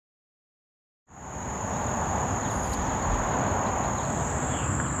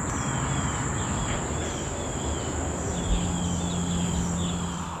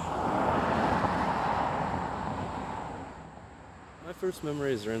first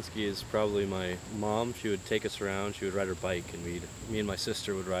memory of Zorinsky is probably my mom. She would take us around, she would ride her bike, and me and my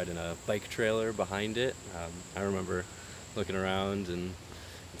sister would ride in a bike trailer behind it. I remember looking around and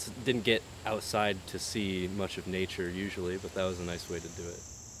didn't get outside to see much of nature usually, but that was a nice way to do it.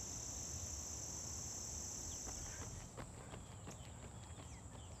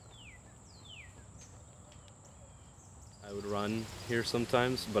 I would run here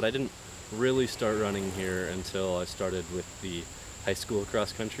sometimes, but I didn't really start running here until I started with the high school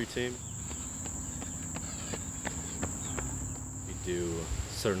cross-country team. We do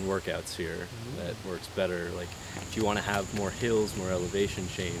certain workouts here that works better. Like if you want to have more hills, more elevation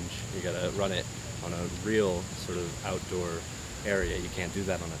change, you gotta run it on a real sort of outdoor area. You can't do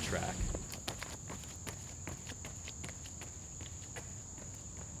that on a track.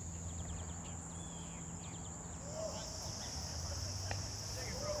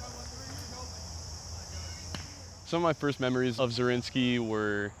 Some of my first memories of Zorinsky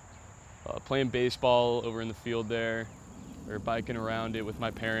were playing baseball over in the field there, or biking around it with my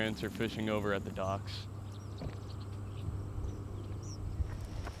parents, or fishing over at the docks.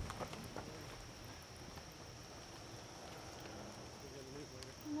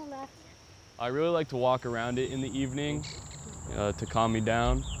 On the left. I really like to walk around it in the evening to calm me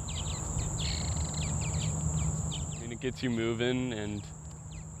down. I mean, it gets you moving, and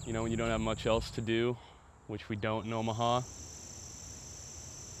you know, when you don't have much else to do, which we don't in Omaha.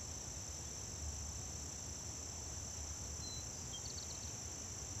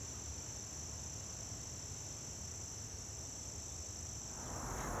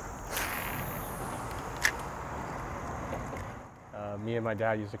 Me and my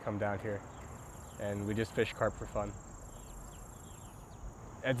dad used to come down here, and we just fish carp for fun.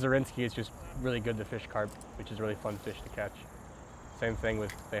 At Zorinsky, it's just really good to fish carp, which is really fun fish to catch. Same thing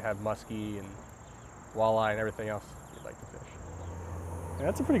with, they have muskie and walleye and everything else you'd like to fish. And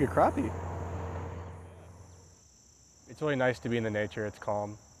that's a pretty good crappie. It's really nice to be in the nature, it's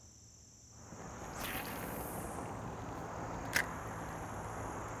calm.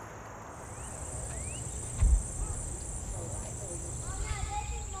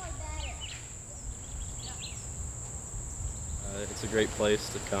 It's a great place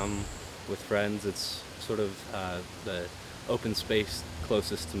to come with friends. It's sort of the open space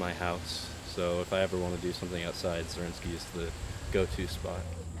closest to my house. So if I ever want to do something outside, Zorinsky is the go-to spot.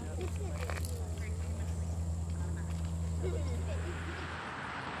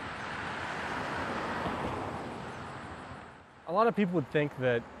 A lot of people would think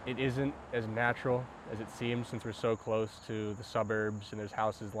that it isn't as natural as it seems since we're so close to the suburbs and there's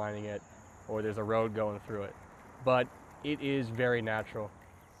houses lining it or there's a road going through it. But it is very natural.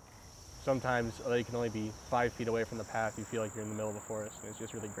 Sometimes you can only be 5 feet away from the path, you feel like you're in the middle of the forest, and it's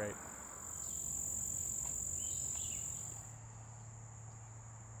just really great.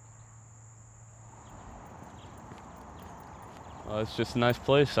 It's just a nice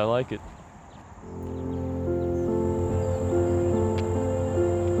place, I like it.